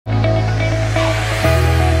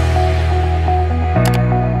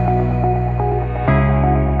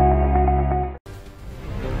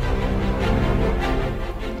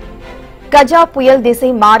கஜா புயல் திசை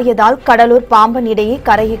மாறியதால் கடலூர் பாம்பன் இடையே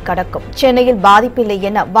கரையை கடக்கும். சென்னையில் பாதிப்பில்லை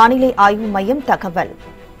என வானிலை ஆய்வு மையம் தகவல்.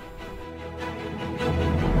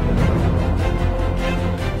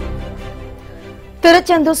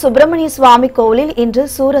 திருச்செந்தூர் சுப்பிரமணிய சுவாமி கோவிலில் இன்று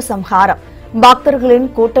சூரசம்ஹாரம். பக்தர்களின்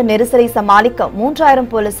கூட்ட நெரிசலை சமாளிக்க 3000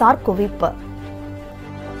 போலீசார் குவிப்பு.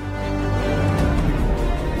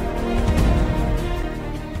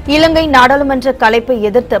 இலங்கை நாடாளுமன்ற கலைப்பை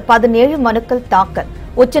எதிர்த்து 17 மனுக்கள் தாக்கல்.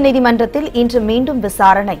 உச்சநீதிமன்றத்தில் இன்று மீண்டும்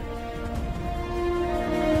விசாரணை.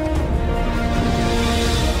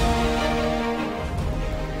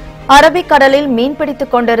 அரபிக்கடலில்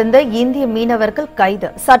மீன்பிடித்துக் கொண்டிருந்த இந்திய மீனவர்கள் கைது.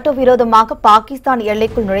 சட்டவிரோதமாக பாகிஸ்தான்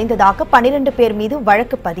எல்லைக்குள் நுழைந்ததாக 12 பேர் மீது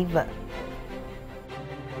வழக்கு பதிவு.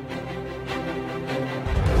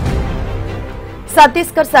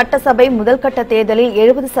 சத்தீஸ்கர் சட்டசபை முதல்கட்ட தேர்தலில்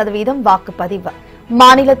 70% வாக்குப்பதிவு.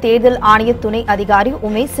 மாநில தேர்தல் ஆணைய துணை அதிகாரி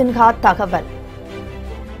உமேஷ் சின்ஹா தகவல்.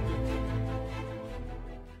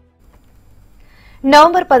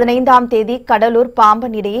 நவம்பர் 15ஆம் தேதி கடலூர்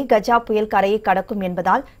பாம்பன் இடையே கஜா புயல் கரையை கடக்கும்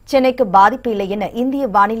என்பதால் சென்னைக்கு பாதிப்பு இல்லை என இந்திய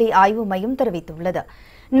வானிலை ஆய்வு மையம் தெரிவித்துள்ளது.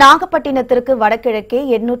 நாகப்பட்டினத்திற்கு வடகிழக்கே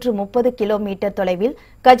 830 கிலோமீட்டர் தொலைவில்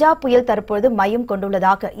கஜா புயல் தற்போது மையம்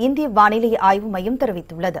கொண்டுள்ளதாக இந்திய வானிலை ஆய்வு மையம்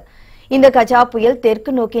தெரிவித்துள்ளது. இந்த கஜா புயல்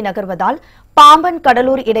தெற்கு நோக்கி நகர்வதால் பாம்பன்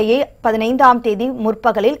கடலூர் இடையே 15ஆம் தேதி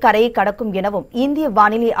முற்பகலில் கரையை கடக்கும் எனவும் இந்திய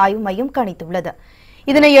வானிலை ஆய்வு மையம் கணித்துள்ளது.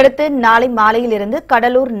 இதனையடுத்து நாளை மாலையிலிருந்து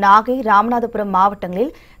கடலூர், நாகை, ராமநாதபுரம்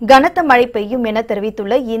மாவட்டங்களில் கனத்த மழை பெய்யும் என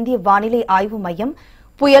தெரிவித்துள்ள இந்திய வானிலை ஆய்வு மையம்,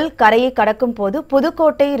 புயல் கரையை கடக்கும் போது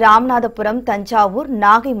புதுக்கோட்டை, ராமநாதபுரம், தஞ்சாவூர்,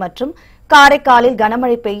 நாகை மற்றும் காரைக்காலில்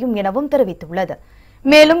கனமழை பெய்யும் எனவும் தெரிவித்துள்ளது.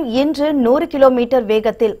 மேலும் இன்று 100 கிலோமீட்டர்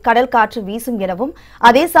வேகத்தில் கடல் காற்று வீசும் எனவும்,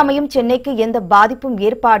 அதே சமயம் சென்னைக்கு எந்த பாதிப்பும்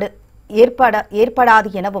ஏற்படாது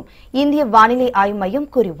எனவும் இந்திய வானிலை ஆய்வு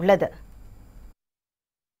மையம் கூறியுள்ளது.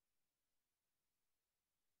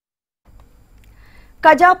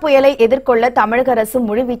 கஜா புயலை எதிர்கொள்ள தமிழக அரசு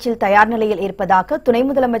முழுவீச்சில் தயார் நிலையில் இருப்பதாக துணை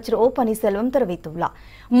முதலமைச்சர் ஓ பன்னீர்செல்வம் தெரிவித்துள்ளார்.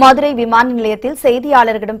 மதுரை விமான நிலையத்தில்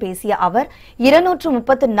செய்தியாளர்களிடம் பேசிய அவர்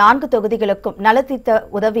 234 தொகுதிகளுக்கும் நலத்திட்ட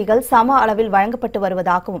உதவிகள் சம அளவில் வழங்கப்பட்டு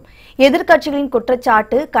வருவதாகவும், எதிர்க்கட்சிகளின்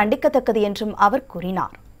குற்றச்சாட்டு கண்டிக்கத்தக்கது என்றும் அவர்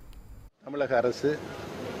கூறினார். தமிழக அரசு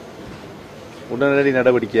உடனடி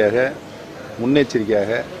நடவடிக்கையாக, முன்னெச்சரிக்கையாக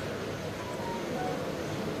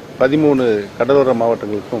 13 கடலோர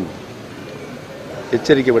மாவட்டங்களுக்கும்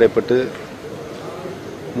எச்சரிக்கை விடப்பட்டு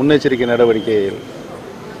முன்னெச்சரிக்கை நடவடிக்கையில்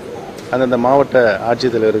அந்தந்த மாவட்ட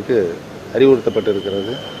ஆட்சித்தலைவருக்கு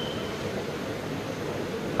அறிவுறுத்தப்பட்டிருக்கிறது.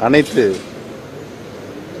 அனைத்து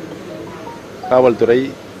காவல்துறை,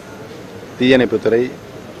 தீயணைப்புத்துறை,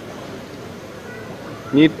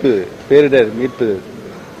 பேரிடர் மீட்பு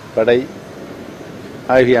படை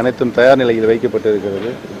ஆகிய அனைத்தும் தயார் நிலையில்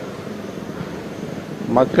வைக்கப்பட்டிருக்கிறது.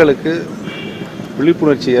 மக்களுக்கு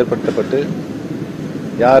விழிப்புணர்ச்சி ஏற்படுத்தப்பட்டு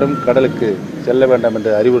யாரும் கடலுக்கு செல்ல வேண்டாம்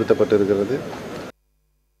என்று அறிவுறுத்தப்பட்டிருக்கிறது.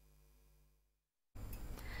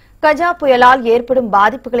 கஜா புயலால் ஏற்படும்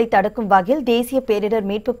பாதிப்புகளை தடுக்கும் வகையில் தேசிய பேரிடர்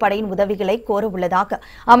மீட்புப் படையின் உதவிகளை கோர உள்ளதாக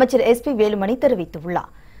அமைச்சர் SP வேலுமணி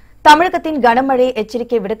தெரிவித்துள்ளார். தமிழகத்தின் கனமழை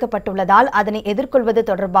எச்சரிக்கை விடுக்கப்பட்டுள்ளதால் அதனை எதிர்கொள்வது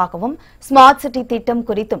தொடர்பாகவும், ஸ்மார்ட் சிட்டி திட்டம்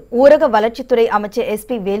குறித்தும் ஊரக வளர்ச்சித்துறை அமைச்சர்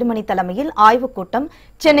SP வேலுமணி தலைமையில் ஆய்வுக் கூட்டம்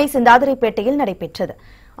சென்னை சிந்தாதிரிப்பேட்டையில் நடைபெற்றது.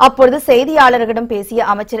 அப்பொழுது செய்தியாளர்களிடம் பேசிய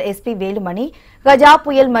அமைச்சர் SP வேலுமணி, கஜா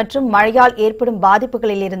புயல் மற்றும் மழையால் ஏற்படும்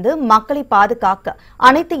பாதிப்புகளிலிருந்து மக்களை பாதுகாக்க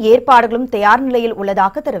அனைத்து ஏற்பாடுகளும் தயார் நிலையில்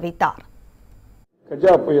உள்ளதாக தெரிவித்தார்.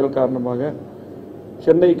 கஜா புயல் காரணமாக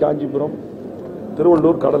சென்னை, காஞ்சிபுரம்,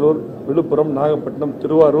 திருவள்ளூர், கடலூர், விழுப்புரம், நாகப்பட்டினம்,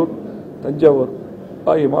 திருவாரூர், தஞ்சாவூர்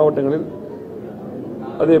ஆகிய மாவட்டங்களில்,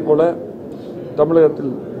 அதேபோல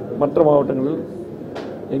தமிழகத்தில் மற்ற மாவட்டங்களில்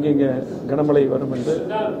எங்கெங்கே கனமழை வரும் என்று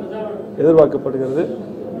எதிர்பார்க்கப்படுகிறது.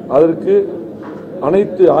 அதற்கு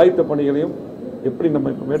அனைத்து ஆயத்த பணிகளையும் எப்படி நம்ம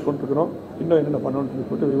இப்போ மேற்கொண்டிருக்கிறோம், இன்னும் என்னென்ன பண்ணணும்னு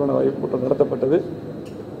சொல்லிட்டு விரிவான ஆய்வுக் கூட்டம் நடத்தப்பட்டது.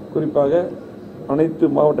 குறிப்பாக அனைத்து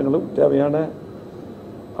மாவட்டங்களும் தேவையான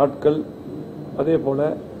ஆட்கள், அதே போல்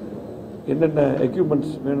என்னென்ன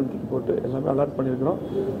எக்யூப்மெண்ட்ஸ் வேணும்னு போட்டு எல்லாமே அலாட் பண்ணியிருக்கிறோம்.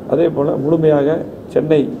 அதே போல் முழுமையாக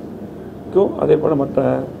சென்னைக்கும் அதே போல் மற்ற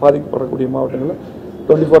பாதிக்கப்படக்கூடிய மாவட்டங்களில்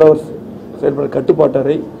 24 hours செயல்பட கட்டுப்பாட்டு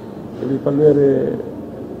அறை, இப்படி பல்வேறு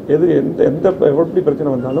எப்படி பிரச்சனை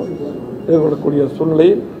வந்தாலும் எதிர்கொள்ளக்கூடிய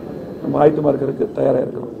சூழ்நிலையில் நம்ம ஆயத்தமாக இருக்கிறதுக்கு தயாராக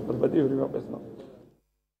இருக்கிறோம். அதை பற்றி விரிவாக பேசலாம்.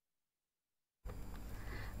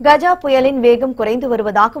 கஜா புயலின் வேகம் குறைந்து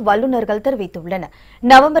வருவதாக வல்லுநர்கள் தெரிவித்துள்ளனர்.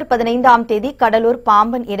 நவம்பர் 15ஆம் தேதி கடலூர்,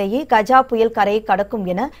 பாம்பன் இடையே கஜா புயல் கரையை கடக்கும்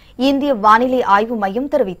என இந்திய வானிலை ஆய்வு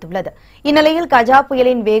மையம் தெரிவித்துள்ளது. இந்நிலையில் கஜா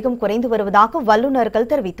புயலின் வேகம் குறைந்து வருவதாக வல்லுநர்கள்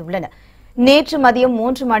தெரிவித்துள்ளனர். நேற்று மதியம்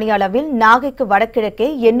 3 மணி அளவில் நாகைக்கு வடகிழக்கே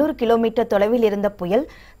 800 கிலோமீட்டர் தொலைவில் இருந்த புயல்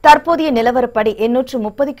தற்போதைய நிலவரப்படி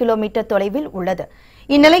 830 கிலோமீட்டர் தொலைவில் உள்ளது.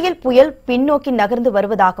 இந்நிலையில் புயல் பின்னோக்கி நகர்ந்து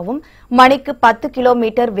வருவதாகவும் மணிக்கு 10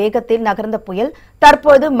 கிலோமீட்டர் வேகத்தில் நகர்ந்த புயல்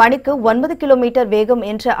தற்போது மணிக்கு 9 கிலோமீட்டர் வேகம்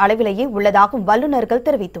என்ற அளவிலேயே உள்ளதாகவும் வல்லுநர்கள்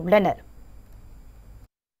தெரிவித்துள்ளனர்.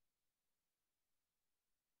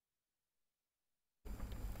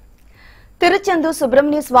 திருச்செந்தூர்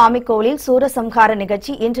சுப்பிரமணிய சுவாமி கோவிலில் சூரசம்ஹார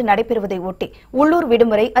நிகழ்ச்சி இன்று நடைபெறுவதை ஒட்டி உள்ளூர்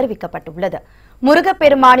விடுமுறை அறிவிக்கப்பட்டுள்ளது.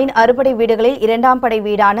 முருகப்பெருமானின் அறுபடை வீடுகளில் 2ஆம் படை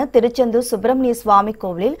வீடான திருச்செந்தூர் சுப்பிரமணிய சுவாமி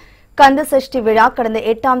கோவிலில் கந்த சஷ்டி விழா கடந்த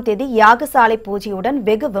 8ஆம் தேதி யாகசாலை பூஜையுடன்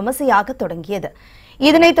வெகு விமர்சையாக தொடங்கியது.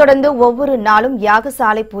 இதனைத் தொடர்ந்து ஒவ்வொரு நாளும்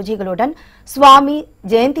யாகசாலை பூஜைகளுடன் சுவாமி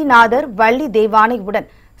ஜெயந்திநாதர் வள்ளி தேவானையுடன்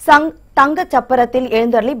தங்க சப்பரத்தில்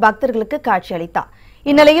எழுந்தருளி பக்தர்களுக்கு காட்சியளித்தார்.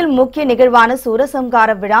 இந்நிலையில் முக்கிய நிகழ்வான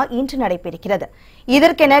சூரசம்ஹார விழா இன்று நடைபெறுகிறது.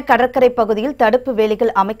 இதற்கென கடற்கரை பகுதியில் தடுப்பு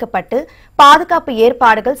வேலிகள் அமைக்கப்பட்டு பாதுகாப்பு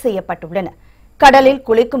ஏற்பாடுகள் செய்யப்பட்டுள்ளன. கடலில்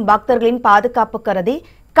குளிக்கும் பக்தர்களின் பாதுகாப்பு கருதி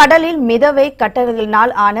கடலில் மிதவை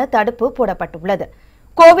கட்டளைகளினால் ஆன தடுப்பு போடப்பட்டுள்ளது.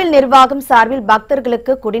 கோவில் நிர்வாகம் சார்பில்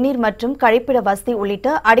பக்தர்களுக்கு குடிநீர் மற்றும் கழிப்பிட வசதி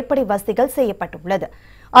உள்ளிட்ட அடிப்படை வசதிகள் செய்யப்பட்டுள்ளது.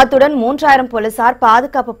 அத்துடன் 3000 போலீசார்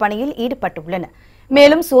பாதுகாப்பு பணியில் ஈடுபட்டுள்ளனர்.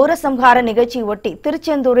 மேலும் சூரசம்ஹார நிகழ்ச்சியொட்டி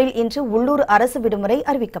திருச்செந்தூரில் இன்று உள்ளூர் அரசு விடுமுறை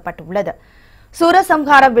அறிவிக்கப்பட்டுள்ளது.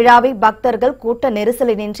 சூரசம்ஹார விழாவை பக்தர்கள் கூட்ட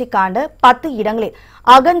நெரிசலின்றி காண 10 இடங்களில்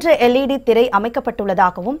அகன்ற LED திரை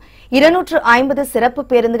அமைக்கப்பட்டுள்ளதாகவும் 250 சிறப்பு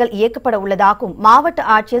பேருந்துகள் இயக்கப்பட உள்ளதாகவும் மாவட்ட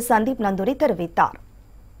ஆட்சியர் சந்தீப் நந்தூரி தெரிவித்தார்.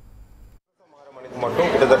 மட்டும்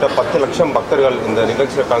கிட்டத்தட்ட 10 லட்சம் பக்தர்கள் இந்த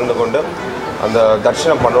நிகழ்ச்சியில் கலந்து கொண்டு அந்த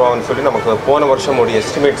தரிசனம் பண்ணுவாங்கன்னு சொல்லி நமக்கு போன வருஷம்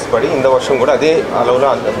எஸ்டிமேட்ஸ் படி இந்த வருஷம் கூட அதே அளவில்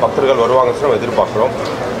அந்த பக்தர்கள் வருவாங்கன்னு சொல்லி நம்ம எதிர்பார்க்குறோம்.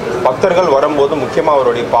 பக்தர்கள் வரும்போது முக்கியமாக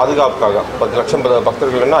அவருடைய பாதுகாப்புக்காக 10 லட்சம்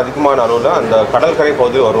பக்தர்கள்னா அதிகமான அளவில் அந்த கடற்கரை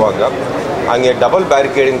பகுதியில் வருவாங்க. அங்கே டபுள்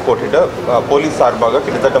பேரிகேடிங் போட்டுட்டு போலீஸ் சார்பாக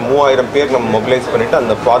கிட்டத்தட்ட 3000 பேர் நம்ம மொபிலைஸ் பண்ணிட்டு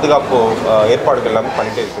அந்த பாதுகாப்பு ஏற்பாடுகள் எல்லாமே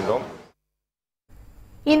பண்ணிட்டே இருக்கின்றோம்.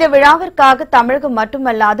 இந்த விழாவிற்காக தமிழகம்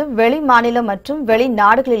மட்டுமல்லாது வெளி மாநிலம் மற்றும்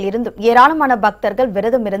வெளிநாடுகளில் இருந்தும் ஏராளமான பக்தர்கள்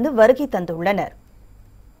விரதமிருந்து வருகை தந்துள்ளனர்.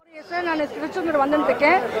 நான் திருச்செந்தூர்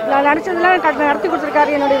வந்துருக்கேன். நான் நினைச்சதெல்லாம் நடத்தி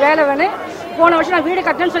கொடுத்துருக்காரு. என்னுடைய வேலை வேணும். போன வருஷம் நான் வீடு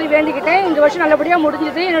கட்டணும்னு சொல்லி வேண்டிக்கிட்டேன். இந்த வருஷம் நல்லபடியாக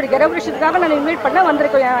முடிஞ்சது. என்னுடைய கிரகபிரவேசத்துக்காக நான் இன்வைட் பண்ண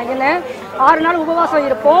வந்திருக்கேன். என்ன 6 நாள் உபவாசம்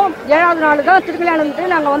இருப்போம். 7வது நாள் தான்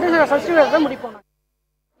திருக்கல்யாணம் நாங்கள் வந்து சஷ்டி விரதத்தை முடிப்போம்.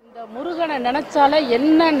 இந்த முருகனை நினைச்சாலே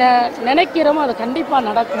என்ன நினைக்கிறோமோ அது கண்டிப்பாக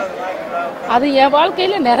நடக்கும். அது என்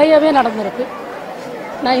வாழ்க்கையில் நிறையவே நடந்திருக்கு.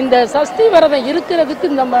 நான் இந்த சஷ்டி விரதம் இருக்கிறதுக்கு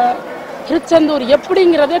நம்ம திருச்செந்தூர்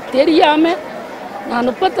எப்படிங்கிறதே தெரியாமல் நான்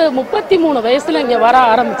 33 வயசில் இங்கே வர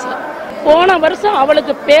ஆரம்பித்தேன். போன வருஷம்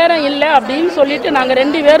அவளுக்கு பேரன் இல்லை அப்படின்னு சொல்லிட்டு நாங்கள்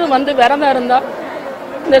 2 பேரும் வந்து விரதம் இருந்தோம்.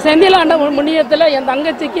 இந்த செந்திலாண்ட முன்னியத்தில் என்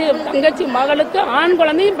தங்கச்சி மகளுக்கு ஆண்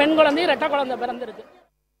குழந்தையும் பெண் குழந்தையும் 2 குழந்தை பிறந்திருக்கு.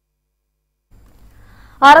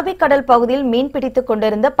 அரபிக்கடல் பகுதியில் மீன்பிடித்துக்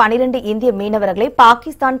கொண்டிருந்த 12 இந்திய மீனவர்களை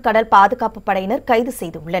பாகிஸ்தான் கடல் பாதுகாப்பு படையினர் கைது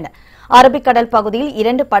செய்துள்ளனர். அரபிக்கடல் பகுதியில்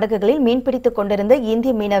 2 படகுகளில் மீன்பிடித்துக் கொண்டிருந்த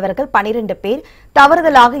இந்திய மீனவர்கள் 12 பேர்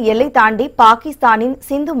தவறுதலாக எல்லை தாண்டி பாகிஸ்தானின்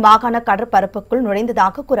சிந்து மாகாண கடற்பரப்புக்குள்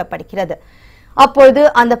நுழைந்ததாக கூறப்படுகிறது. அப்போது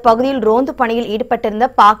அந்த பகுதியில் ரோந்து பணியில் ஈடுபட்டிருந்த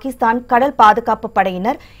பாகிஸ்தான் கடல் பாதுகாப்பு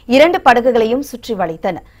படையினர் 2 படகுகளையும் சுற்றி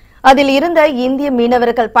வளைத்தனர். அதில் இருந்த இந்திய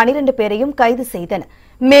மீனவர்கள் 12 பேரையும் கைது செய்தனர்.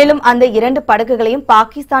 மேலும் அந்த 2 படகுகளையும்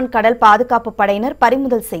பாகிஸ்தான் கடல் பாதுகாப்பு படையினர்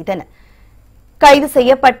பறிமுதல் செய்தனர். கைது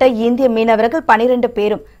செய்யப்பட்ட இந்திய மீனவர்கள் 12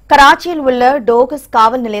 பேரும் கராச்சியில் உள்ள டோகஸ்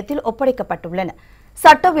காவல் நிலையத்தில் ஒப்படைக்கப்பட்டுள்ளனர்.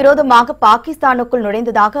 சட்டவிரோதமாக பாகிஸ்தானுக்குள்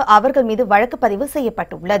நுழைந்ததாக அவர்கள் மீது வழக்கு பதிவு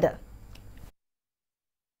செய்யப்பட்டுள்ளது.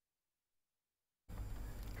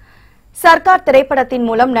 சர்க்கார் திரைப்படத்தின்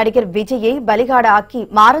மூலம் நடிகர் விஜயை பலிகாடாக்கி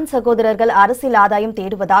மாறன் சகோதரர்கள் அரசியல் ஆதாயம்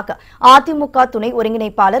தேடுவதாக அதிமுக துணை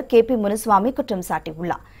ஒருங்கிணைப்பாளர் KP முனுசுவாமி குற்றம்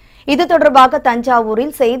சாட்டியுள்ளார். இது தொடர்பாக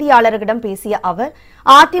தஞ்சாவூரில் செய்தியாளர்களிடம் பேசிய அவர்,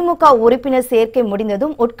 அதிமுக உறுப்பினர் சேர்க்கை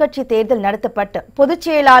முடிந்ததும் உட்கட்சி தேர்தல் நடத்தப்பட்டு பொதுச்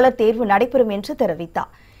செயலாளர் தேர்வு நடைபெறும் என்று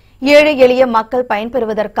தெரிவித்தார். ஏழை எளிய மக்கள்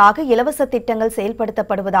பயன்பெறுவதற்காக இலவச திட்டங்கள்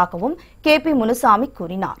செயல்படுத்தப்படுவதாகவும் KP முனுசாமி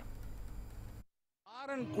கூறினார்.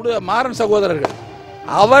 மாறன் சகோதரர்கள்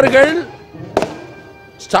அவர்கள்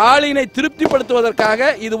ஸ்டாலினை திருப்திப்படுத்துவதற்காக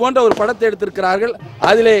இது போன்ற ஒரு படத்தை எடுத்திருக்கிறார்கள்.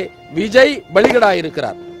 அதிலே விஜய் பலிகடா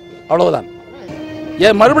இருக்கிறார். அவ்வளவுதான்.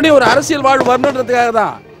 மறுபடியும் ஒரு அரசியல் வாழ்வு வரணுன்றதுக்காக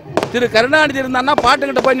தான். திரு கருணாநிதி இருந்தான்னா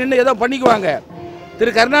பாட்டுக்கிட்ட போய் நின்று ஏதோ பண்ணிக்குவாங்க.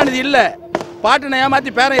 திரு கருணாநிதி இல்ல, பாட்டினை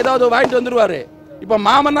ஏமாத்தி பேரன் ஏதாவது வாங்கிட்டு வந்துருவாரு. இப்ப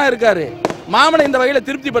மாமனா இருக்காரு. மாமனை இந்த வகையில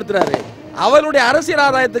திருப்திப்படுத்துறாரு. அவருடைய அரசியல்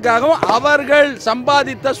ஆதாயத்துக்காகவும் அவர்கள்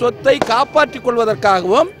சம்பாதித்த சொத்தை காப்பாற்றிக்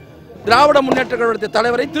கொள்வதற்காகவும் திராவிட முன்னேற்ற கழகத்தின்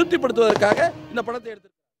தலைவரை திருப்திப்படுத்துவதற்காக இந்த படத்தை எடுத்து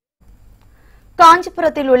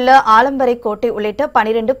காஞ்சிபுரத்தில் உள்ள ஆலம்பரை கோட்டை உள்ளிட்ட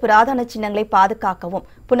 12 புராதன சின்னங்களை பாதுகாக்கவும்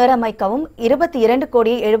புனரமைக்கவும்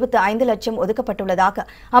 22,75,00,000 ஒதுக்கப்பட்டுள்ளதாக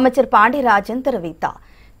அமைச்சர் பாண்டியராஜன் தெரிவித்தார்.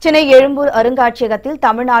 சென்னை எழும்பூர் அருங்காட்சியகத்தில்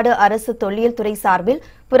தமிழ்நாடு அரசு தொல்லியல் துறை சார்பில்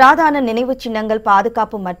புராதன நினைவு சின்னங்கள்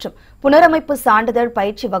பாதுகாப்பு மற்றும் புனரமைப்பு சான்றிதழ்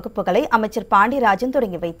பயிற்சி வகுப்புகளை அமைச்சர் பாண்டியராஜன்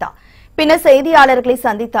தொடங்கி வைத்தார். பின்னர் செய்தியாளர்களை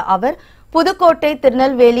சந்தித்த அவர் புதுக்கோட்டை,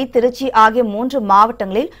 திருநெல்வேலி, திருச்சி ஆகிய 3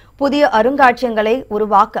 மாவட்டங்களில் புதிய அருங்காட்சியகங்களை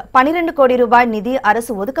உருவாக்க 12 கோடி ரூபாய் நிதி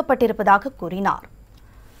அரசு ஒதுக்கப்பட்டிருப்பதாக கூறினார்.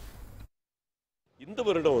 இந்த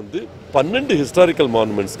வருடம் 12 ஹிஸ்டாரிக்கல்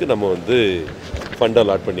மானுமெண்ட்ஸ்க்கு நம்ம ஃபண்ட்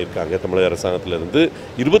அலாட் பண்ணியிருக்காங்க. தமிழக அரசாங்கத்திலிருந்து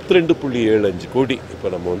 22.75 கோடி இப்போ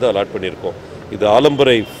நம்ம அலாட் பண்ணியிருக்கோம். இது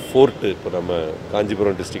ஆலம்பரை ஃபோர்ட்டு, இப்போ நம்ம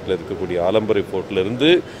காஞ்சிபுரம் டிஸ்ட்ரிக்டில் இருக்கக்கூடிய ஆலம்பரை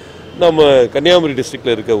ஃபோர்ட்லேருந்து நம்ம கன்னியாகுமரி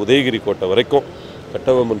டிஸ்ட்ரிக்டில் இருக்க உதயகிரி கோட்டை வரைக்கும்,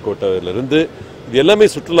 கட்டபொம்மன் கோட்டையிலிருந்து இது எல்லாமே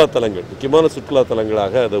சுற்றுலா தலங்கள், முக்கியமான சுற்றுலா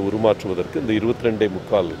தலங்களாக அதை உருமாற்றுவதற்கு இந்த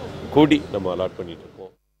 22.25 கோடி நம்ம அலாட் பண்ணிட்டு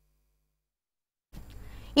இருக்கோம்.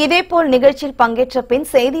 இதேபோல் நிகழ்ச்சியில் பங்கேற்ற பின்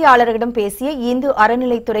செய்தியாளர்களிடம் பேசிய இந்து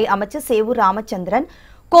அறநிலைத்துறை அமைச்சர் சேவூர் ராமச்சந்திரன்,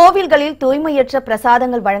 கோவில்களில் தூய்மையற்ற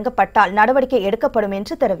பிரசாதங்கள் வழங்கப்பட்டால் நடவடிக்கை எடுக்கப்படும்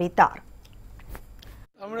என்று தெரிவித்தார்.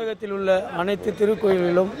 தமிழகத்தில் உள்ள அனைத்து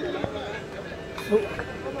திருக்கோயில்களிலும்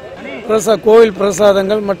கோவில்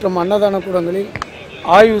பிரசாதங்கள் மற்றும் அன்னதான கூடங்களில்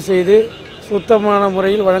ஆய்வு செய்து சுத்தமான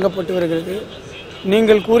முறையில் வழங்கப்பட்டு வருகிறது.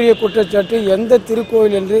 நீங்கள் கூறிய குற்றச்சாட்டு எந்த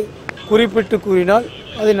திருக்கோயில் என்று குறிப்பிட்டு கூறினால்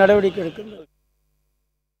அதை நடவடிக்கை எடுக்கும்.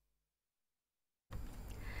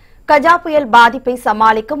 கஜா புயல் பாதிப்பை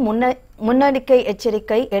சமாளிக்கும் முன்னெச்சரிக்கை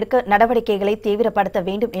எச்சரிக்கை எடுக்க நடவடிக்கைகளை தீவிரப்படுத்த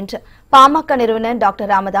வேண்டும் என்று பாமக நிறுவனர்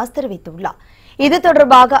டாக்டர் ராமதாஸ் தெரிவித்துள்ளார். இது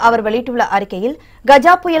தொடர்பாக அவர் வெளியிட்டுள்ள அறிக்கையில்,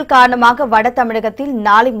 கஜா புயல் காரணமாக வட தமிழகத்தில்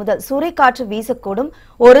நாளை முதல் சூறைக்காற்று வீசக்கூடும்,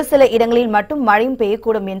 ஒரு சில இடங்களில் மட்டும் மழையும்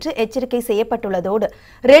பெய்யக்கூடும் என்று எச்சரிக்கை செய்யப்பட்டுள்ளதோடு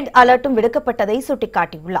ரெட் அலர்ட்டும் விடுக்கப்பட்டதை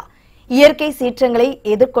சுட்டிக்காட்டியுள்ளார். இயற்கை சீற்றங்களை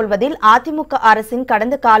எதிர்கொள்வதில் அதிமுக அரசின்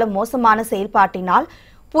கடந்த கால மோசமான செயல்பாட்டினால்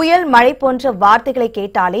புயல், மழை போன்ற வார்த்தைகளை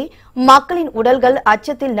கேட்டாலே மக்களின் உடல்கள்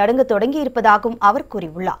அச்சத்தில் நடுங்க தொடங்கியிருப்பதாகவும் அவர்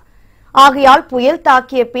கூறியுள்ளார். ஆகையால் புயல்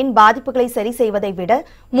தாக்கிய பின் பாதிப்புகளை சரி செய்வதை விட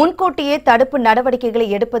முன்கூட்டியே தடுப்பு நடவடிக்கைகளை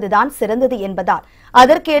எடுப்பதுதான் சிறந்தது என்பதால்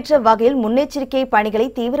அதற்கேற்ற வகையில் முன்னெச்சரிக்கை பணிகளை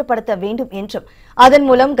தீவிரப்படுத்த வேண்டும் என்றும், அதன்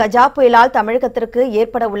மூலம் கஜா புயலால் தமிழகத்திற்கு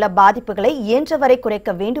ஏற்பட உள்ள பாதிப்புகளை இயன்றவரை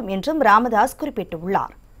குறைக்க வேண்டும் என்றும் ராமதாஸ்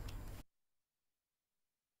குறிப்பிட்டுள்ளார்.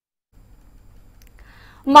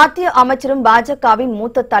 மத்திய அமைச்சரும் பாஜகவின்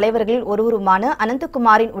மூத்த தலைவர்களில் ஒருவருமான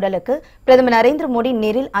அனந்தகுமாரின் உடலுக்கு பிரதமர் நரேந்திர மோடி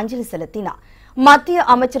நேரில் அஞ்சலி செலுத்தினார். மத்திய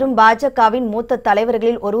அமைச்சரும் பாஜகவின் மூத்த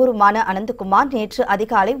தலைவர்களில் ஒருவருமான அனந்தகுமார் நேற்று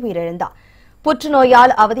அதிகாலை உயிரிழந்தார்.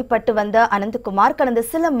 புற்றுநோயால் அவதிப்பட்டு வந்த அனந்தகுமார் கடந்த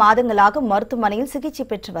சில மாதங்களாக மருத்துவமனையில் சிகிச்சை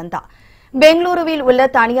பெற்று வந்தார். பெங்களூருவில் உள்ள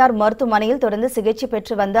தனியார் மருத்துவமனையில் தொடர்ந்து சிகிச்சை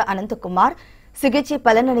பெற்று வந்த அனந்தகுமார் சிகிச்சை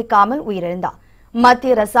பலனளிக்காமல் உயிரிழந்தார்.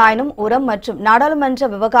 மத்திய ரசாயனம், உரம் மற்றும் நாடாளுமன்ற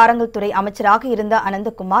விவகாரங்கள் துறை அமைச்சராக இருந்த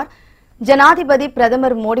அனந்தகுமார், ஜனாதிபதி,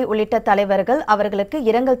 பிரதமர் மோடி உள்ளிட்ட தலைவர்கள் அவர்களுக்கு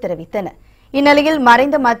இரங்கல் தெரிவித்தனர். இந்நிலையில்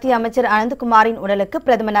மறைந்த மத்திய அமைச்சர் அனந்தகுமாரின் உடலுக்கு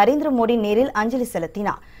பிரதமர் நரேந்திர மோடி நேரில் அஞ்சலி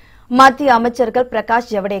செலுத்தினார். மத்திய அமைச்சர்கள்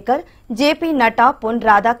பிரகாஷ் ஜவடேகர், ஜே.பி. நட்டா, பொன்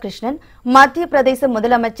ராதாகிருஷ்ணன், மத்திய பிரதேச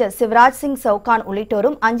முதலமைச்சர் சிவராஜ் சிங் சவுகான்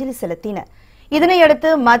உள்ளிட்டோரும் அஞ்சலி செலுத்தினர்.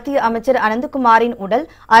 இதனையடுத்து மத்திய அமைச்சர் அனந்தகுமாரின் உடல்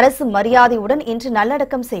அரசு மரியாதையுடன் இன்று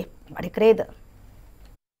நல்லடக்கம் செய்யப்படுகிறது.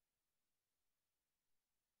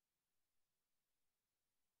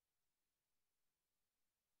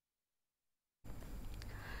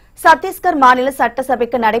 சத்தீஸ்கர் மாநில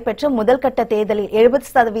சட்டசபைக்கு நடைபெற்ற முதல்கட்ட தேர்தலில்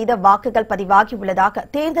 70% வாக்குகள் பதிவாகியுள்ளதாக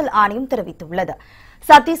தேர்தல் ஆணையம் தெரிவித்துள்ளது.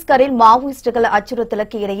 சத்தீஸ்கரில் மாவோயிஸ்டுகள்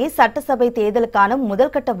அச்சுறுத்தலுக்கு இடையே சட்டசபை தேர்தலுக்கான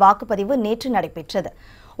முதல்கட்ட வாக்குப்பதிவு நேற்று நடைபெற்றது.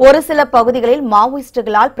 ஒரு சில பகுதிகளில்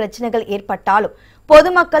மாவோயிஸ்டுகளால் பிரச்சினைகள் ஏற்பட்டாலும்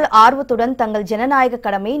பொதுமக்கள் ஆர்வத்துடன் தங்கள் ஜனநாயக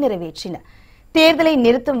கடமையை நிறைவேற்றினர். தேர்தலை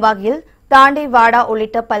நிறுத்தும் வகையில் தாண்டேவாடா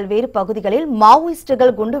உள்ளிட்ட பல்வேறு பகுதிகளில்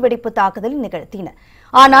மாவோயிஸ்டுகள் குண்டுவெடிப்பு தாக்குதல் நிகழ்த்தினர்.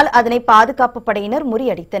 ஆனால் அதனை பாதுகாப்பு படையினர்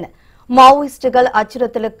முறியடித்தனர். மாவோயிஸ்டுகள்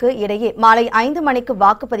அச்சுறுத்தலுக்கு இடையே மாலை 5 மணிக்கு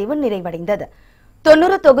வாக்குப்பதிவு நிறைவடைந்தது.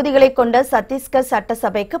 90 தொகுதிகளை கொண்ட சத்தீஸ்கர்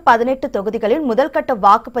சட்டசபைக்கு 18 தொகுதிகளில் முதல்கட்ட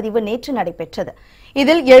வாக்குப்பதிவு நேற்று நடைபெற்றது.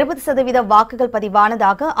 இதில் 70% வாக்குகள்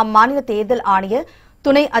பதிவானதாக அம்மாநில தேர்தல் ஆணையர்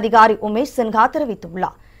துணை அதிகாரி உமேஷ் சின்ஹா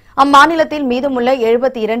தெரிவித்துள்ளார். அம்மாநிலத்தில் மீதமுள்ள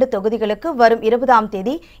 72 தொகுதிகளுக்கு வரும் 20ஆம்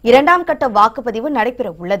தேதி 2ஆம் கட்ட வாக்குப்பதிவு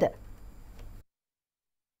நடைபெறவுள்ளது.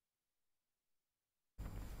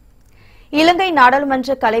 இலங்கை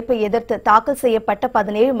நாடாளுமன்ற கலைப்பை எதிர்த்து தாக்கல் செய்யப்பட்ட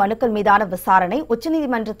 17 மனுக்கள் மீதான விசாரணை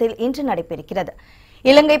உச்சநீதிமன்றத்தில் இன்று நடைபெறுகிறது.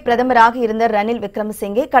 இலங்கை பிரதமராக இருந்த ரணில்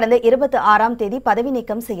விக்ரமசிங்கே கடந்த 26ஆம் தேதி பதவி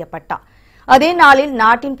நீக்கம் செய்யப்பட்டார். அதே நாளில்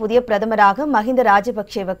நாட்டின் புதிய பிரதமராக மஹிந்த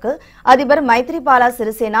ராஜபக்சேவுக்கு அதிபர் மைத்ரிபால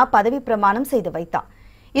சிறிசேனா பதவி பிரமாணம் செய்து வைத்தார்.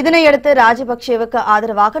 இதனையடுத்து ராஜபக்சேவுக்கு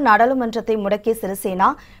ஆதரவாக நாடாளுமன்றத்தை முடக்கிய சிறிசேனா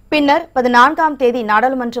பின்னர் 14ஆம் தேதி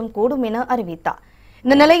நாடாளுமன்றம் கூடும் என அறிவித்தார்.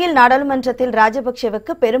 இந்த நிலையில் நாடாளுமன்றத்தில்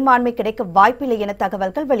ராஜபக்சேவுக்கு பெரும்பான்மை கிடைக்க வாய்ப்பில்லை என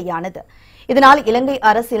தகவல்கள் வெளியானது. இதனால் இலங்கை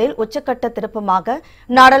அரசியலில் உச்சக்கட்ட திருப்பமாக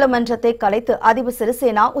நாடாளுமன்றத்தை கலைத்து அதிபர்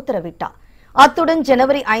சிறிசேனா உத்தரவிட்டார். அத்துடன்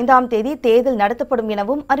ஜனவரி 5ஆம் தேதி தேர்தல் நடத்தப்படும்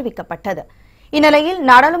எனவும் அறிவிக்கப்பட்டது. இந்நிலையில்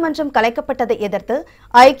நாடாளுமன்றம் கலைக்கப்பட்டதை எதிர்த்து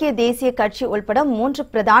ஐக்கிய தேசிய கட்சி உள்பட 3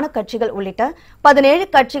 பிரதான கட்சிகள் உள்ளிட்ட 17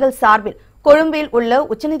 கட்சிகள் சார்பில் கொழும்பில் உள்ள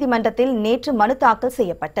உச்சநீதிமன்றத்தில் நேற்று மனு தாக்கல்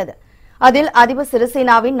செய்யப்பட்டது. அதில் அதிபர்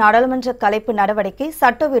சிறிசேனாவின் நாடாளுமன்ற கலைப்பு நடவடிக்கை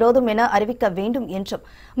சட்டவிரோதம் என அறிவிக்க வேண்டும் என்றும்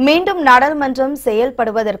மீண்டும் நாடாளுமன்றம்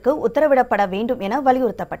செயல்படுவதற்கு உத்தரவிடப்பட வேண்டும் என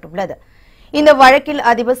வலியுறுத்தப்பட்டுள்ளது. இந்த வழக்கில்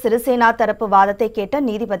அதிபர் சிறிசேனா தரப்பு வாதத்தை கேட்ட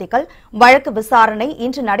நீதிபதிகள் வழக்கு விசாரணை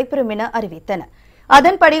இன்று நடைபெறும் என அறிவித்தனர்.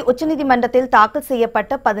 அதன்படி உச்சநீதிமன்றத்தில் தாக்கல்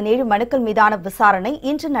செய்யப்பட்ட 17 மனுக்கள் மீதான விசாரணை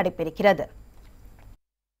இன்று நடைபெறுகிறது.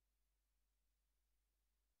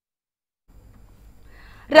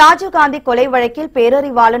 ராஜீவ்காந்தி கொலை வழக்கில்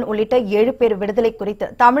பேரறிவாளன் உள்ளிட்ட 7 பேர் விடுதலை குறித்து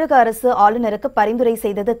தமிழக அரசு ஆளுநருக்கு பரிந்துரை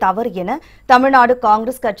செய்தது தவறு என தமிழ்நாடு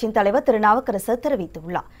காங்கிரஸ் கட்சியின் தலைவர் திருநாவுக்கரசு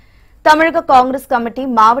தெரிவித்துள்ளார். தமிழக காங்கிரஸ் கமிட்டி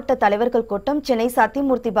மாவட்ட தலைவர்கள் கூட்டம் சென்னை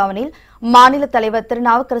சத்தியமூர்த்தி பவனில் மாநில தலைவர்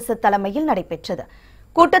திருநாவுக்கரசு தலைமையில் நடைபெற்றது.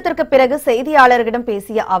 கூட்டத்திற்கு பிறகு செய்தியாளர்களிடம்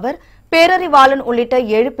பேசிய அவர், பேரறிவாளன் உள்ளிட்ட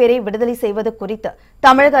 7 பேரை விடுதலை செய்வது குறித்து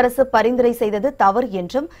தமிழக அரசு பரிந்துரை செய்தது தவறு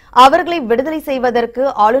என்றும் அவர்களை விடுதலை செய்வதற்கு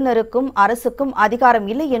ஆளுநருக்கும் அரசுக்கும் அதிகாரம்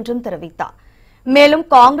இல்லை என்றும் தெரிவித்தார். மேலும்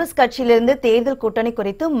காங்கிரஸ் கட்சியிலிருந்து தேர்தல் கூட்டணி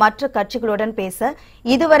குறித்து மற்ற கட்சிகளுடன் பேச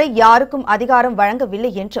இதுவரை யாருக்கும் அதிகாரம்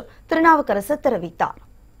வழங்கவில்லை என்றும் திருநாவுக்கரசு தெரிவித்தார்.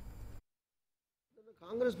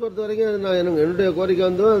 காங்கிரஸ் பொறுத்த வரைக்கும் என்னுடைய கோரிக்கை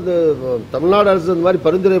வந்து அது தமிழ்நாடு அரசு இந்த மாதிரி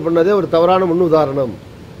பரிந்துரை பண்ணதே ஒரு தவறான முன் உதாரணம்.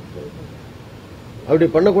 அப்படி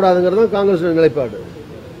பண்ணக்கூடாதுங்கிறது காங்கிரஸ் நிலைப்பாடு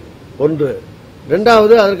ஒன்று.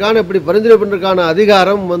 ரெண்டாவது, அதற்கான இப்படி பரிந்துரை பண்றதுக்கான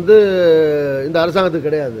அதிகாரம் வந்து இந்த அரசாங்கத்துக்கு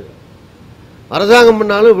கிடையாது. அரசாங்கம்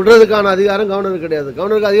பண்ணாலும் விடுறதுக்கான அதிகாரம் கவர்னருக்கு கிடையாது.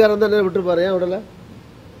 கவர்னருக்கு அதிகாரம் தான் விட்டுருப்பாரு, ஏன் விடல?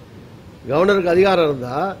 கவர்னருக்கு அதிகாரம்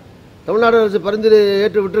இருந்தா தமிழ்நாடு அரசு பரிந்துரை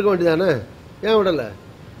ஏற்று விட்டுருக்க வேண்டியதானே, ஏன் விடல?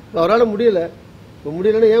 அவரால் முடியல. இப்போ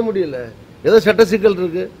முடியலன்னா ஏன் முடியல? ஏதோ சட்ட சிக்கல்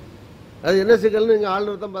இருக்கு, அது என்ன சிக்கல்னு இங்க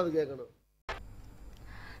ஆளுநர் தான் பார்த்து கேட்கணும்.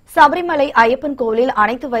 சபரிமலை ஐயப்பன் கோவிலில்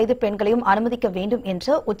அனைத்து வயது பெண்களையும் அனுமதிக்க வேண்டும்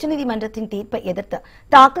என்ற உச்சநீதிமன்றத்தின் தீர்ப்பை எதிர்த்து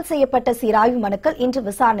தாக்கல் செய்யப்பட்ட சீராய்வு மனுக்கள் இன்று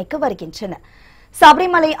விசாரணைக்கு வருகின்றன.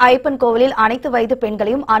 சபரிமலை ஐயப்பன் கோவிலில் அனைத்து வயது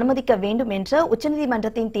பெண்களையும் அனுமதிக்க வேண்டும் என்ற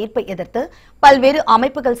உச்சநீதிமன்றத்தின் தீர்ப்பை எதிர்த்து பல்வேறு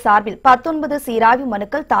அமைப்புகள் சார்பில் 19 சீராய்வு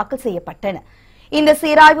மனுக்கள் தாக்கல் செய்யப்பட்டன. இந்த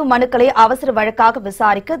சீராய்வு மனுக்களை அவசர வழக்காக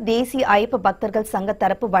விசாரிக்க தேசிய ஐயப்ப பக்தர்கள் சங்க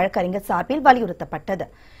தரப்பு வழக்கறிஞர் சார்பில் வலியுறுத்தப்பட்டது.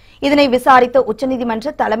 இதனை விசாரித்த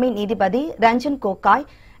உச்சநீதிமன்ற தலைமை நீதிபதி ரஞ்சன் கோகாய்,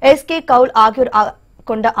 எஸ்.கே. கவுல் ஆகியோர்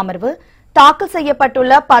கொண்ட அமர்வு தாக்கல்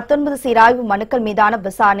செய்யப்பட்டுள்ள 19 சீராய்வு மனுக்கள் மீதான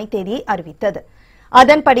விசாரணை தேதியை அறிவித்தது.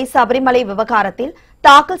 அதன்படி சபரிமலை விவகாரத்தில்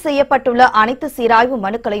தாக்கல் செய்யப்பட்டுள்ள அனைத்து சீராய்வு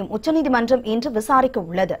மனுக்களையும் உச்சநீதிமன்றம் இன்று விசாரிக்க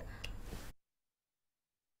உள்ளது.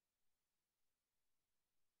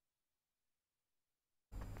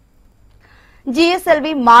 GSLV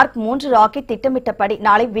மார்க் 3 ராக்கெட் திட்டமிட்டபடி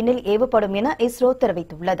நாளை விண்ணில் ஏவப்படும் என இஸ்ரோ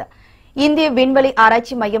தெரிவித்துள்ளது. இந்திய விண்வெளி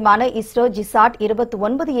ஆராய்ச்சி மையமான இஸ்ரோ ஜிசாட்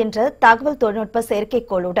 29 என்ற தகவல் தொழில்நுட்ப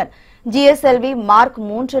செயற்கைக்கோளுடன் GSLV மார்க்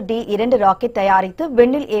 3D2 ராக்கெட் தயாரித்து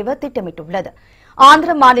விண்ணில் ஏவ திட்டமிட்டுள்ளது.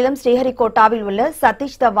 ஆந்திர மாநிலம் ஸ்ரீஹரிகோட்டாவில் உள்ள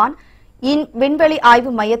சதீஷ் தவான் விண்வெளி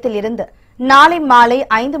ஆய்வு மையத்தில் இருந்து நாளை மாலை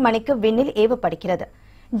 5 மணிக்கு விண்ணில் ஏவப்படுகிறது.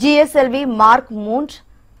 GSLV மார்க்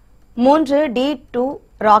 3D2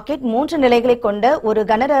 ராக்கெட் 3 நிலைகளை கொண்ட ஒரு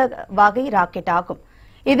கனரக வகை ராக்கெட் ஆகும்.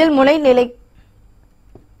 இதில்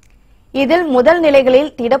முதல்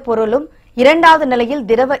நிலைகளில் திடப்பொருளும், இரண்டாவது நிலையில்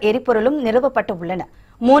திரவ எரிபொருளும் நிறுவப்பட்டு உள்ளன.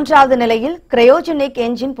 மூன்றாவது நிலையில் கிரையோஜெனிக்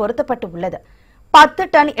என்ஜின் பொருத்தப்பட்டு உள்ளது. 10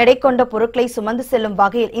 டன் எடை கொண்ட பொருட்களை சுமந்து செல்லும்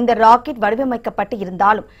வகையில் இந்த ராக்கெட் வடிவமைக்கப்பட்டு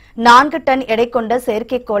இருந்தாலும் 4 டன் எடை கொண்ட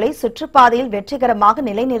செயற்கைக்கோளை சுற்றுப்பாதையில் வெற்றிகரமாக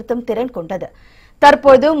நிலைநிறுத்தும் திறன் கொண்டது.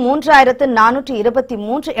 தற்போது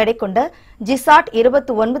 3423 எடை கொண்ட ஜிசாட்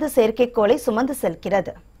 29 செயற்கைக்கோளை சுமந்து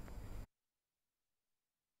செல்கிறது.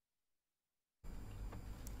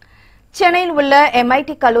 சென்னையில் உள்ள MIT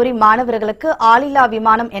கல்லூரி மாணவர்களுக்கு ஆளில்லா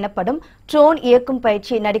விமானம் எனப்படும் ட்ரோன் இயக்கும்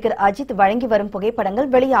பயிற்சியை நடிகர் அஜித் வழங்கி வரும்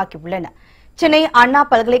புகைப்படங்கள் வெளியாகியுள்ளன. சென்னை அண்ணா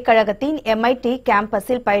பல்கலைக்கழகத்தின் MIT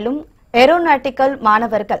கேம்பஸில் பயிலும் ஏரோநாட்டிக்கல்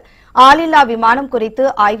மாணவர்கள் ஆளில்லா விமானம் குறித்து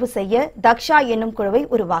ஆய்வு செய்ய தக்ஷா என்னும் குழுவை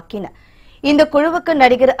உருவாக்கினர். இந்த குழுவுக்கு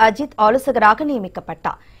நடிகர் அஜித் ஆலோசகராக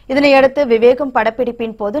நியமிக்கப்பட்டார். இதனையடுத்து விவேகம்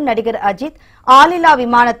படப்பிடிப்பின் போது நடிகர் அஜித் ஆளில்லா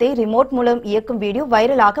விமானத்தை ரிமோட் மூலம் இயக்கும் வீடியோ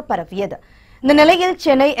வைரலாக பரவியது. இந்த நிலையில்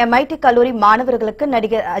சென்னை MIT கல்லூரி மாணவர்களுக்கு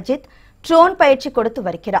நடிகர் அஜித் ட்ரோன் பயிற்சி கொடுத்து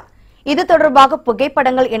வருகிறார். இது தொடர்பாக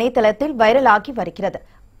புகைப்படங்கள் இணையதளத்தில் வைரலாகி வருகிறது.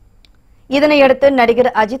 இதனையடுத்து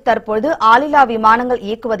நடிகர் அஜித் தற்போது ஆளில்லா விமானங்கள்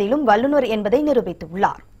இயக்குவதிலும் வல்லுநர் என்பதை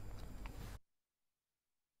நிரூபித்துள்ளார்.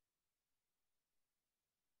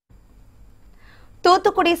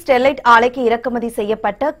 தூத்துக்குடி ஸ்டெர்லைட் ஆலைக்கு இறக்குமதி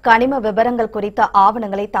செய்யப்பட்ட கனிம விவரங்கள் குறித்த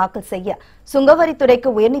ஆவணங்களை தாக்கல் செய்ய சுங்கவரித்துறைக்கு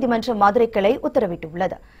உயர்நீதிமன்ற மதுரை கிளை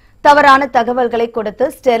உத்தரவிட்டுள்ளது. தவறான தகவல்களை கொடுத்து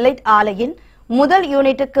ஸ்டெர்லைட் ஆலையின் முதல்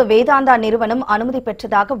யூனிட்டுக்கு வேதாந்தா நிறுவனம் அனுமதி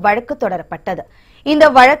பெற்றதாக வழக்கு தொடரப்பட்டது. இந்த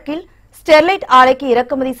வழக்கில் ஸ்டெர்லைட் ஆலைக்கு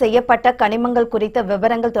இறக்குமதி செய்யப்பட்ட கனிமங்கள் குறித்த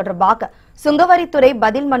விவரங்கள் தொடர்பாக சுங்கவரித்துறை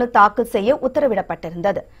பதில் மனு தாக்கல் செய்ய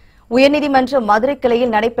உத்தரவிடப்பட்டிருந்தது. உயர்நீதிமன்ற மதுரை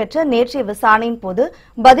கிளையில் நடைபெற்ற நேற்றைய விசாரணையின் போது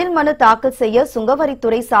பதில் மனு தாக்கல் செய்ய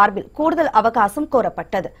சுங்கவரித்துறை சார்பில் கூடுதல் அவகாசம்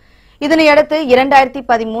கோரப்பட்டது. இதனையடுத்து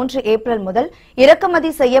 2013 ஏப்ரல் முதல்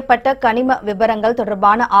இறக்குமதி செய்யப்பட்ட கனிம விவரங்கள்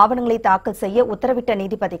தொடர்பான ஆவணங்களை தாக்கல் செய்ய உத்தரவிட்ட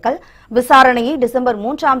நீதிபதிகள் விசாரணையை டிசம்பர்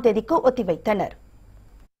 3ஆம் தேதிக்கு ஒத்திவைத்தனர்.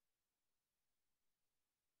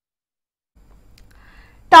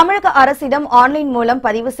 தமிழக அரசிடம் ஆன்லைன் மூலம்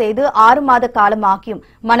பதிவு செய்து 6 மாத காலமாகியும்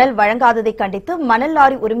மணல் வழங்காததை கண்டித்து மணல்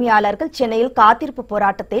லாரி உரிமையாளர்கள் சென்னையில் காத்திருப்பு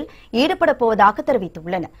போராட்டத்தில் ஈடுபட போவதாக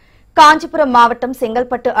தெரிவித்துள்ளனர். காஞ்சிபுரம் மாவட்டம்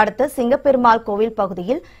செங்கல்பட்டு அடுத்த சிங்கப்பெருமாள் கோவில்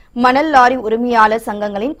பகுதியில் மணல் லாரி உரிமையாளர்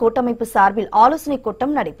சங்கங்களின் கூட்டமைப்பு சார்பில் ஆலோசனைக்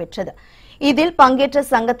கூட்டம் நடைபெற்றது. இதில் பங்கேற்ற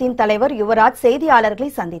சங்கத்தின் தலைவர் யுவராஜ் செய்தியாளர்களை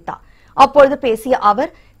சந்தித்தார். அப்பொழுது பேசிய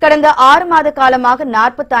அவர், கடந்த 6 மாத காலமாக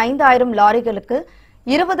 45,000 லாரிகளுக்கு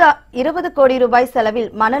 20 கோடி ரூபாய் செலவில்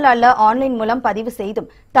மணல் அள்ள ஆன்லைன் மூலம் பதிவு செய்தும்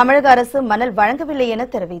தமிழக அரசு மணல் வழங்கவில்லை என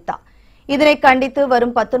தெரிவித்தார். இதனை கண்டித்து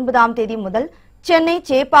வரும் 19ஆம் தேதி முதல் சென்னை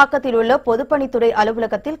சேப்பாக்கத்தில் உள்ள பொதுப்பணித்துறை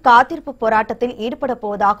அலுவலகத்தில் காத்திருப்பு போராட்டத்தில் ஈடுபட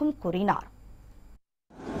போவதாகவும் கூறினார்.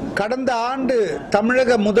 கடந்த ஆண்டு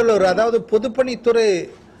தமிழக முதல்வர், அதாவது பொதுப்பணித்துறை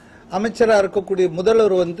அமைச்சராக இருக்கக்கூடிய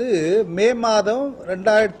முதல்வர் மே மாதம்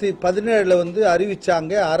 2017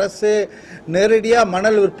 அறிவிச்சாங்க, அரசு நேரடியாக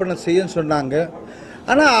மணல் விற்பனை செய்யும் சொன்னாங்க.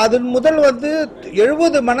 ஆனால் அதன் முதல்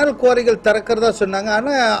 70 மணல் குவாரிகள் திறக்கிறதா சொன்னாங்க.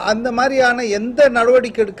 ஆனால் அந்த மாதிரியான எந்த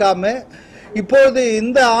நடவடிக்கை எடுக்காம இப்போது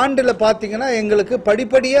இந்த ஆண்டில் பார்த்தீங்கன்னா எங்களுக்கு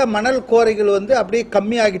படிப்படியாக மணல் குவாரிகள் அப்படியே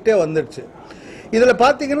கம்மியாகிட்டே வந்துடுச்சு. இதில்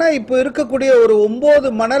பார்த்தீங்கன்னா இப்போ இருக்கக்கூடிய ஒரு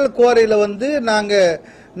 9 மணல் குவாரியில் நாங்கள்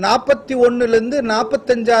 41,000 to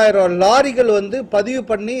 45,000 லாரிகள் பதிவு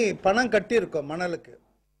பண்ணி பணம் கட்டியிருக்கோம் மணலுக்கு.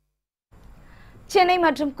 சென்னை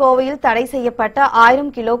மற்றும் கோவையில் தடை செய்யப்பட்ட 1000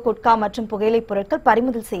 கிலோ குட்கா மற்றும் புகையிலைப் பொருட்கள்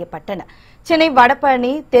பறிமுதல் செய்யப்பட்டன. சென்னை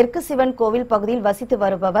வடபழனி தெற்கு சிவன் கோவில் பகுதியில் வசித்து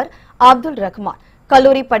வருபவர் அப்துல் ரஹ்மான்.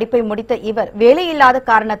 கல்லூரி படிப்பை முடித்த இவர் வேலையில்லாத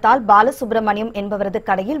காரணத்தால் பாலசுப்ரமணியம் என்பவரது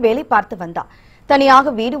கடையில் வேலை பார்த்து வந்தார்.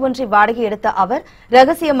 தனியாக வீடு ஒன்றை வாடகை எடுத்த அவர்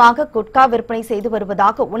ரகசியமாக குட்கா விற்பனை செய்து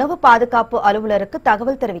வருவதாக உணவு பாதுகாப்பு அலுவலருக்கு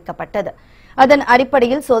தகவல் தெரிவிக்கப்பட்டது. அதன்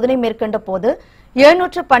அடிப்படையில் சோதனை மேற்கொண்ட போது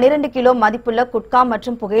 712 கிலோ மதிப்புள்ள குட்கா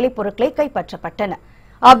மற்றும் புகையிலைப் பொருட்களை கைப்பற்றப்பட்டன.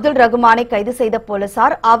 அப்துல் ரகுமானை கைது செய்த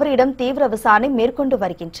போலீசார் அவரிடம் தீவிர விசாரணை மேற்கொண்டு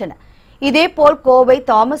வருகின்றனர். இதேபோல் கோவை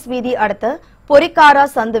தாமஸ் வீதி அடுத்த பொரிக்காரா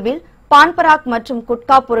சந்துவில் பான்பராக் மற்றும்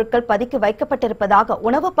குட்கா பொருட்கள் பதுக்கி வைக்கப்பட்டிருப்பதாக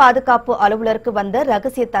உணவு பாதுகாப்பு அலுவலருக்கு வந்த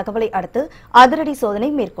ரகசிய தகவலை அடுத்து அதிரடி சோதனை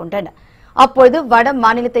மேற்கொண்டனர். அப்போது வட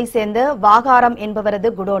மாநிலத்தை சேர்ந்த வாகாராம்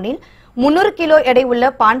என்பவரது குடோனில் 300 கிலோ எடை உள்ள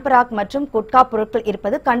பான்பராக் மற்றும் குட்கா பொருட்கள்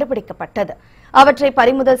இருப்பது கண்டுபிடிக்கப்பட்டது. அவற்றை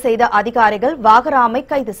பறிமுதல் செய்த அதிகாரிகள் வாகராமை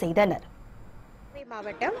கைது செய்தனர்.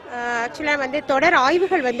 மாவட்டம் ஆக்சுவலாக தொடர்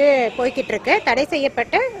ஆய்வுகள் போய்கிட்டு இருக்கு. தடை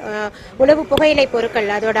செய்யப்பட்ட உணவு புகையிலை பொருட்கள்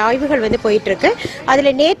அதோட ஆய்வுகள் போயிட்டு இருக்கு. அதில்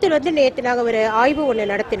நேற்று நாங்கள் ஒரு ஆய்வு ஒன்று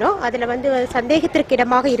நடத்தினோம். அதில்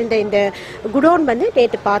சந்தேகத்திற்கிடமாக இருந்த இந்த குடோன்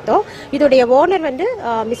நேற்று பார்த்தோம். இதோடைய ஓனர்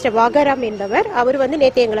மிஸ்டர் வாகராம் என்பவர். அவர்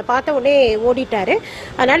நேற்று எங்களை பார்த்த உடனே ஓடிட்டாரு.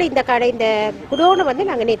 அதனால இந்த குடோனை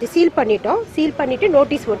நாங்கள் நேற்று சீல் பண்ணிட்டு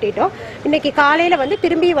நோட்டீஸ் ஒட்டிட்டோம். இன்னைக்கு காலையில்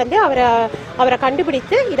திரும்பி அவரை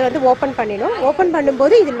கண்டுபிடித்து இதை ஓபன் பண்ணினோம். ஓபன்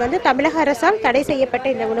பண்ணும்போது இதில் தமிழக அரசால் தடை செய்யப்பட்ட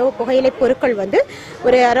இந்த உணவு புகையிலை பொருட்கள்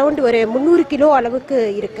ஒரு அரௌண்ட் ஒரு 300 கிலோ அளவுக்கு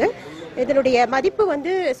இருக்கு. இதனுடைய மதிப்பு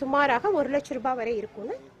சுமாராக 1 லட்சம் ரூபாய் வரை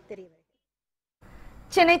இருக்கும்னு தெரியும்.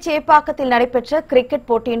 சென்னை சேப்பாக்கத்தில் நடைபெற்ற கிரிக்கெட்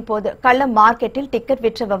போட்டியின் போது கள்ள மார்க்கெட்டில் டிக்கெட்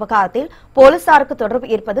விற்ற விவகாரத்தில் போலீசாருக்கு தொடர்பு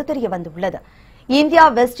இருப்பது தெரியவந்துள்ளது. இந்தியா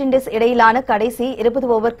வெஸ்ட் இண்டீஸ் இடையிலான கடைசி 20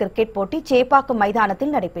 ஓவர் கிரிக்கெட் போட்டி சேப்பாக்கம்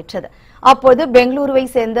மைதானத்தில் நடைபெற்றது. அப்போது பெங்களூருவை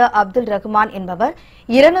சேர்ந்த அப்துல் ரஹ்மான் என்பவர்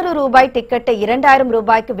 200 ரூபாய் டிக்கெட்டை 2000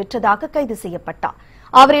 ரூபாய்க்கு விற்றதாக கைது செய்யப்பட்டார்.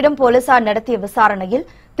 அவரிடம் போலீசார் நடத்திய விசாரணையில்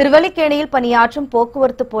திருவல்லிக்கேணியில் பணியாற்றும்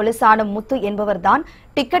போக்குவரத்து போலீசான முத்து என்பவர்தான்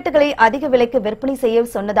டிக்கெட்டுகளை அதிக விலைக்கு விற்பனை செய்ய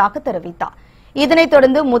சொன்னதாக தெரிவித்தார். இதனைத்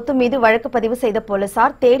தொடர்ந்து முத்து மீது வழக்கு பதிவு செய்த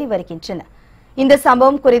போலீசார் தேடி வருகின்றனர். இந்த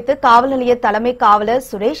சம்பவம் குறித்து காவல் நிலைய தலைமை காவலர்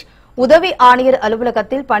சுரேஷ், உதவி ஆணையர்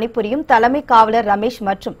அலுவலகத்தில் பணிபுரியும் தலைமை காவலர் ரமேஷ்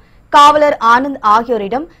மற்றும் காவலர் ஆனந்த்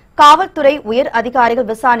ஆகியோரிடம் காவல்துறை உயர் அதிகாரிகள்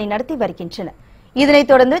விசாரணை நடத்தி வருகின்றனர். இதனைத்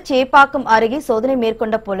தொடர்ந்து சேப்பாக்கம் அருகே சோதனை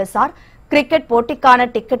மேற்கொண்ட போலீசார் கிரிக்கெட் போட்டிக்கான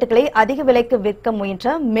டிக்கெட்டுகளை அதிக விலைக்கு விற்க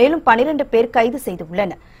முயன்ற மேலும் 12 பேர் கைது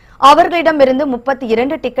செய்துள்ளனர். அவர்களிடமிருந்து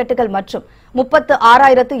 32 டிக்கெட்டுகள் மற்றும்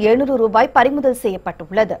 36,700 ரூபாய் பறிமுதல்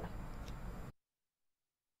செய்யப்பட்டுள்ளது.